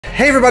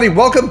Hey everybody,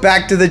 welcome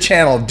back to the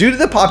channel. Due to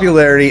the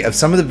popularity of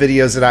some of the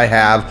videos that I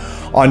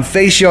have on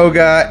face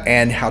yoga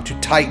and how to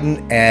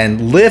tighten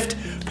and lift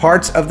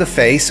parts of the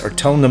face or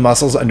tone the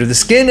muscles under the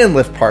skin and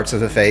lift parts of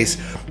the face,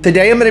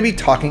 today I'm going to be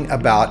talking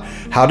about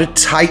how to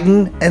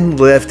tighten and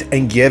lift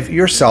and give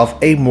yourself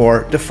a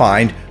more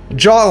defined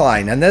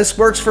jawline. And this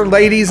works for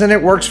ladies and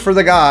it works for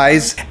the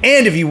guys.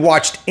 And if you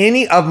watched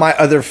any of my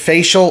other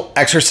facial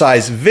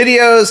exercise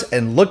videos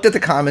and looked at the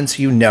comments,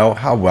 you know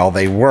how well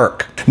they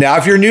work. Now,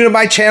 if you're new to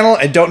my channel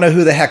and don't know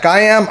who the heck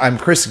I am, I'm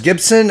Chris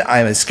Gibson.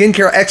 I'm a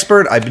skincare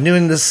expert. I've been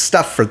doing this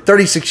stuff for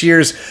 36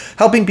 years,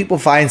 helping people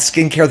find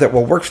skincare that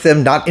will work for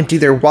them, not empty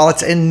their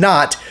wallets, and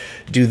not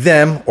do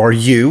them or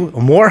you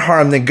more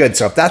harm than good.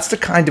 So if that's the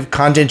kind of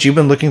content you've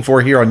been looking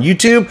for here on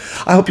YouTube,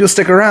 I hope you'll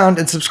stick around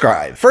and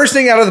subscribe. First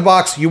thing out of the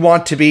box, you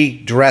want to be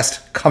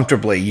dressed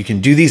comfortably. You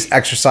can do these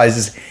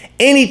exercises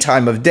any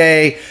time of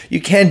day.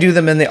 You can do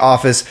them in the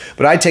office,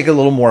 but I take a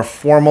little more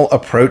formal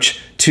approach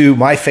to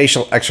my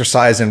facial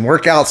exercise and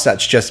workouts.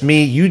 That's just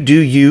me. You do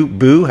you,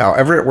 boo,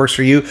 however it works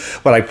for you.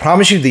 But I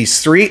promise you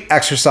these 3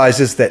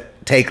 exercises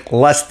that take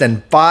less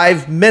than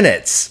 5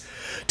 minutes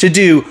to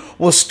do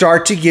will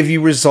start to give you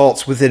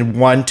results within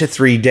 1 to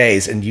 3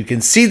 days. And you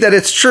can see that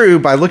it's true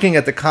by looking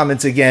at the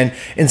comments again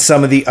in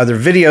some of the other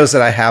videos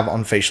that I have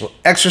on facial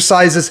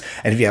exercises.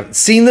 And if you haven't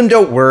seen them,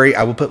 don't worry.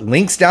 I will put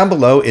links down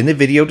below in the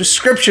video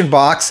description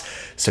box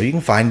so you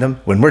can find them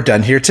when we're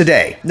done here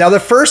today. Now, the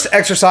first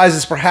exercise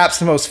is perhaps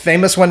the most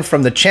famous one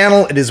from the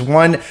channel. It is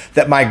one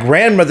that my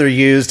grandmother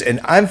used, and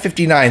I'm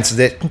 59, so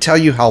that can tell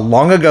you how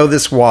long ago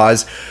this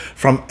was,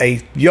 from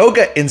a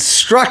yoga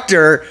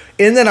instructor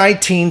in the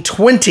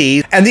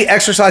 1920s. And the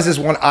exercise is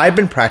one I've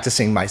been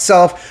practicing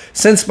myself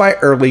since my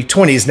early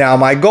 20s. Now,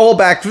 my goal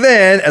back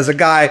then as a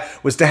guy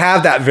was to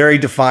have that very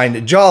defined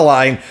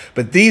jawline,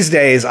 but these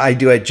days I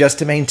do it just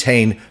to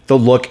maintain the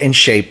look and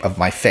shape of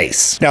my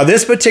face. Now,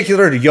 this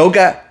particular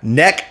yoga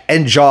neck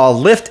and jaw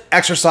lift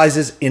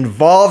exercises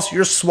involves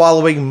your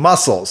swallowing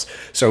muscles.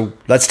 So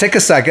let's take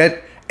a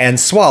second and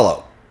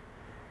swallow.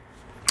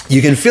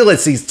 You can feel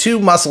it's these 2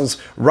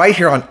 muscles right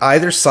here on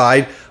either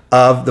side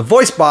of the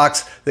voice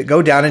box that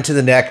go down into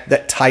the neck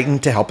that tighten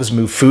to help us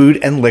move food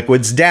and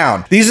liquids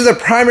down. These are the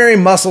primary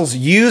muscles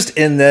used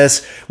in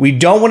this. We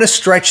don't want to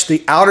stretch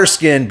the outer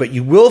skin, but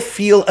you will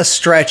feel a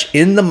stretch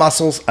in the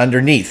muscles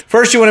underneath.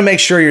 First, you want to make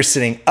sure you're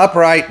sitting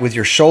upright with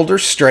your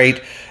shoulders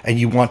straight, and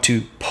you want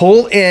to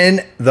pull in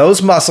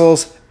those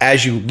muscles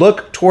as you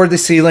look toward the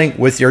ceiling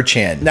with your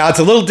chin. Now, it's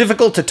a little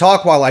difficult to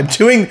talk while I'm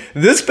doing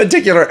this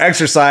particular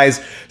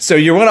exercise, so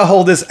you want to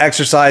hold this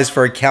exercise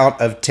for a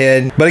count of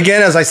 10. But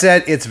again, as I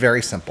said, it's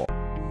very simple.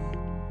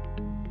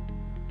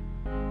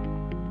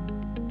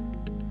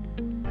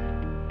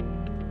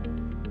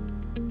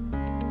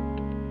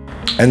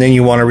 And then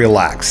you want to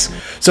relax.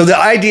 So the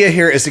idea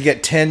here is to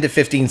get 10 to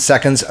 15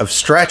 seconds of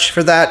stretch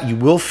for that. You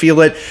will feel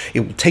it.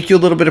 It will take you a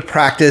little bit of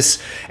practice,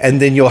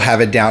 and then you'll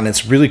have it down.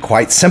 It's really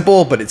quite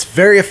simple, but it's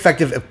very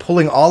effective at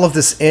pulling all of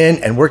this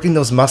in and working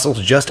those muscles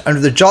just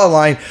under the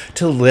jawline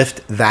to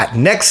lift that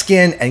neck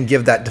skin and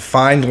give that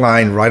defined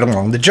line right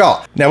along the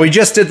jaw. Now, we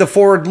just did the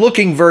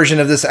forward-looking version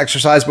of this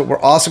exercise, but we're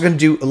also going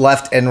to do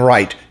left and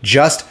right,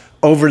 just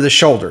over the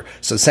shoulder.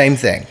 So same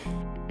thing.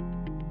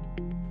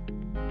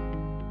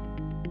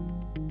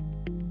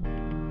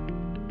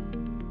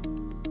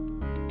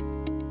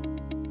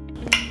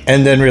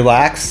 And then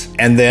relax,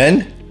 and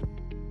then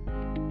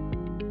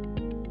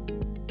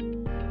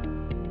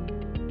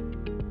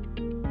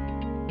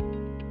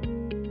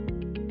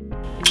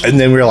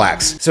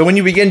relax. So when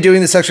you begin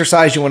doing this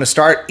exercise, you want to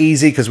start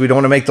easy because we don't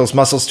want to make those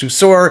muscles too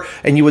sore,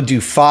 and you would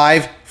do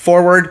 5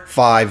 forward,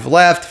 5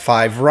 left,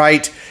 5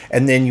 right,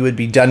 and then you would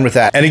be done with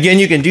that. And again,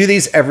 you can do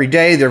these every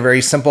day. They're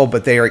very simple,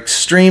 but they are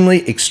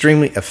extremely,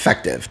 extremely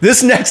effective.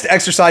 This next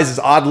exercise is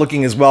odd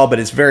looking as well, but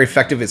it's very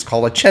effective. It's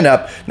called a chin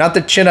up, not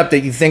the chin up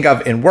that you think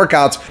of in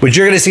workouts, but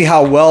you're gonna see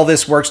how well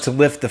this works to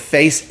lift the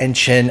face and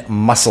chin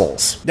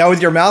muscles. Now,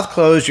 with your mouth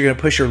closed, you're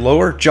gonna push your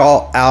lower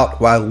jaw out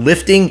while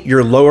lifting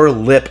your lower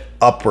lip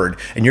upward.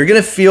 And you're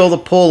gonna feel the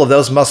pull of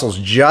those muscles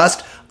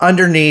just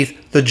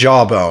underneath the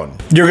jawbone.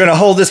 You're gonna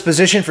hold this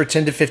position for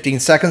 10 to 15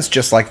 seconds,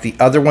 just like the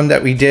other one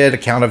that we did. A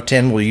count of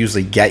 10 will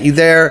usually get you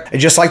there. And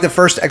just like the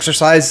first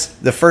exercise,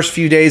 the first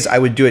few days, I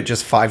would do it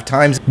just 5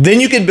 times. Then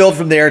you can build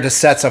from there to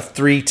sets of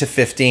 3 to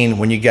 15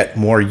 when you get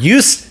more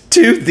used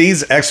to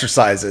these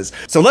exercises.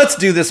 So let's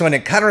do this one.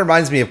 It kind of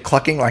reminds me of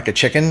clucking like a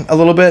chicken a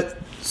little bit.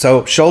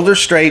 So shoulders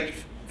straight,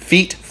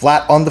 feet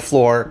flat on the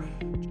floor.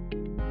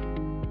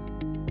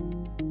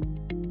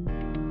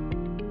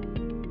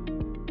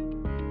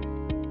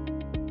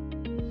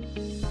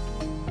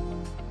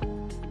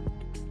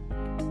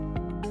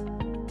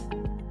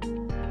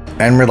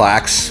 And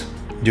relax.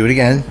 Do it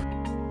again.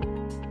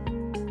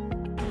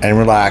 And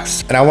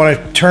relax. And I want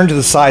to turn to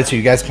the side so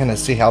you guys kind of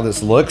see how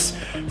this looks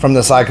from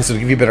the side, because it'll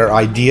give you a better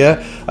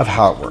idea of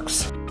how it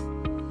works.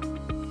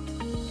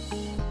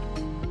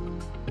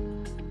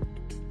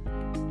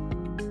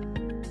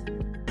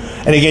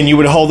 And again, you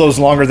would hold those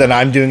longer than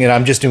I'm doing it.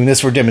 I'm just doing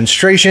this for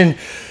demonstration.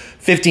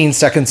 15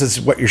 seconds is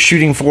what you're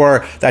shooting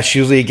for. That's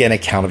usually, again, a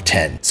count of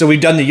 10. So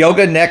we've done the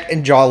yoga neck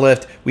and jaw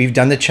lift. We've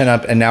done the chin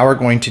up, and now we're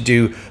going to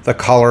do the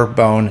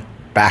collarbone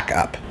back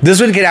up.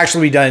 This one can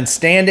actually be done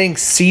standing,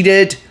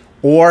 seated,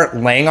 or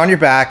laying on your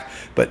back.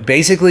 But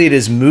basically it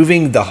is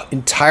moving the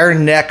entire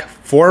neck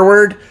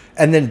forward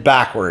and then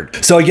backward.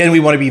 So again, we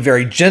want to be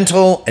very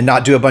gentle and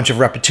not do a bunch of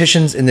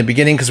repetitions in the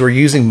beginning because we're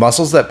using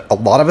muscles that a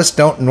lot of us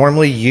don't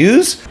normally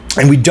use.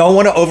 And we don't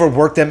want to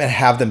overwork them and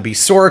have them be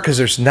sore because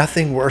there's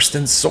nothing worse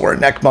than sore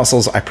neck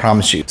muscles, I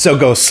promise you. So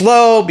go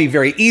slow, be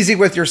very easy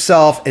with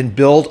yourself, and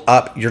build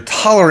up your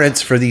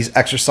tolerance for these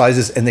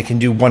exercises, and they can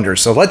do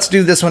wonders. So let's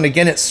do this one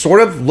again. It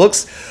sort of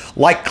looks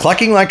like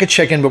clucking like a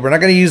chicken, but we're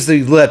not going to use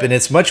the lip, and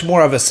it's much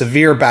more of a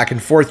severe back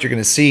and forth. You're going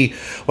to see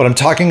what I'm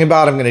talking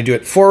about. I'm going to do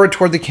it forward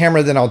toward the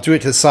camera, then I'll do it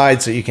to the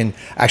side so you can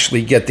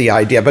actually get the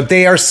idea. But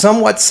they are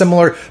somewhat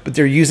similar, but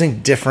they're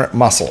using different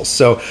muscles.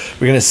 So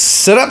we're going to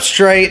sit up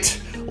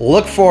straight,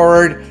 look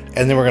forward,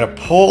 and then we're going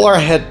to pull our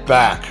head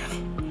back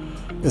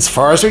as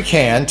far as we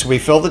can till we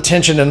feel the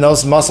tension in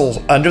those muscles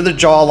under the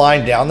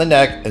jawline, down the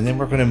neck, and then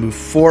we're going to move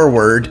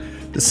forward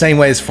the same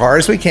way as far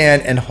as we can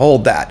and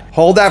hold that.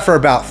 Hold that for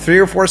about 3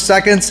 or 4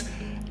 seconds,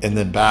 and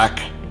then back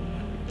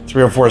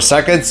 3 or 4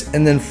 seconds,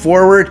 and then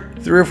forward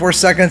 3 or 4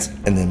 seconds,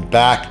 and then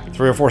back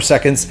 3 or 4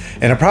 seconds.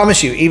 And I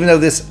promise you, even though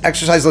this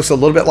exercise looks a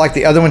little bit like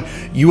the other one,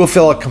 you will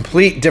feel a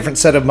complete different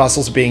set of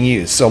muscles being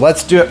used. So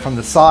let's do it from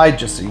the side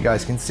just so you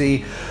guys can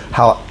see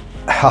how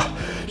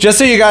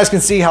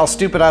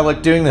stupid I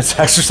look doing this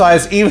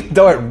exercise, even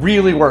though it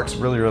really works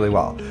really, really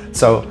well.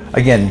 So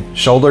again,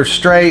 shoulders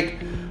straight,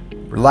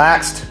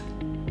 relaxed,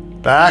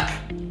 back,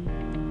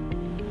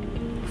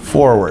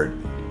 forward,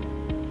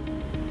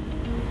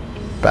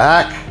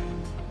 back,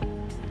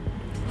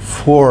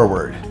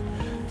 forward.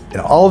 And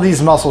all of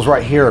these muscles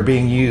right here are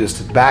being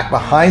used. Back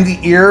behind the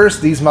ears,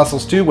 these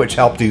muscles too, which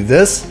help do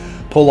this.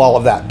 Pull all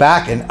of that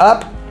back and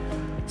up.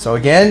 So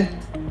again,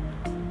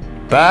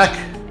 back,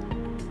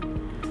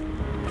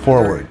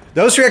 forward.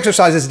 Those 3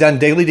 exercises done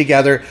daily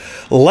together,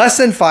 less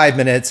than 5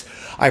 minutes.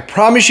 I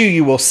promise you,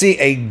 you will see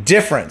a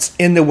difference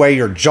in the way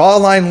your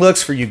jawline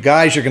looks. For you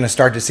guys, you're going to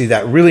start to see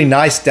that really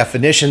nice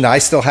definition that I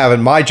still have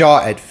in my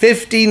jaw at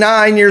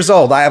 59 years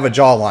old. I have a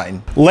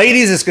jawline.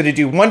 Ladies, it's going to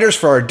do wonders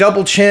for our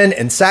double chin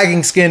and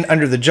sagging skin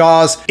under the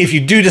jaws. If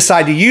you do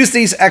decide to use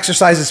these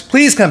exercises,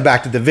 please come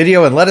back to the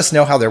video and let us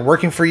know how they're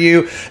working for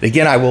you.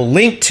 Again, I will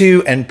link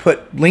to and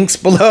put links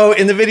below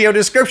in the video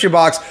description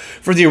box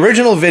for the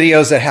original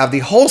videos that have the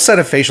whole set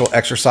of facial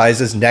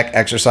exercises, neck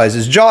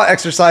exercises, jaw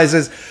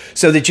exercises,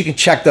 so that you can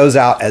check those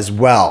out as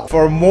well.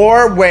 For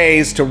more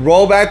ways to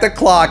roll back the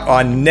clock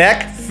on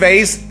neck,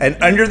 face, and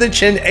under the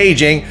chin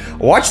aging,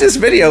 watch this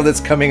video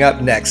that's coming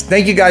up next.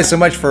 Thank you guys so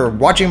much for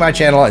watching my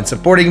channel and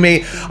supporting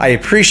me. I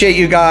appreciate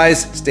you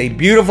guys. Stay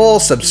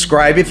beautiful,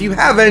 subscribe if you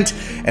haven't,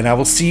 and I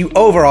will see you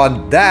over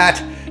on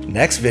that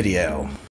next video.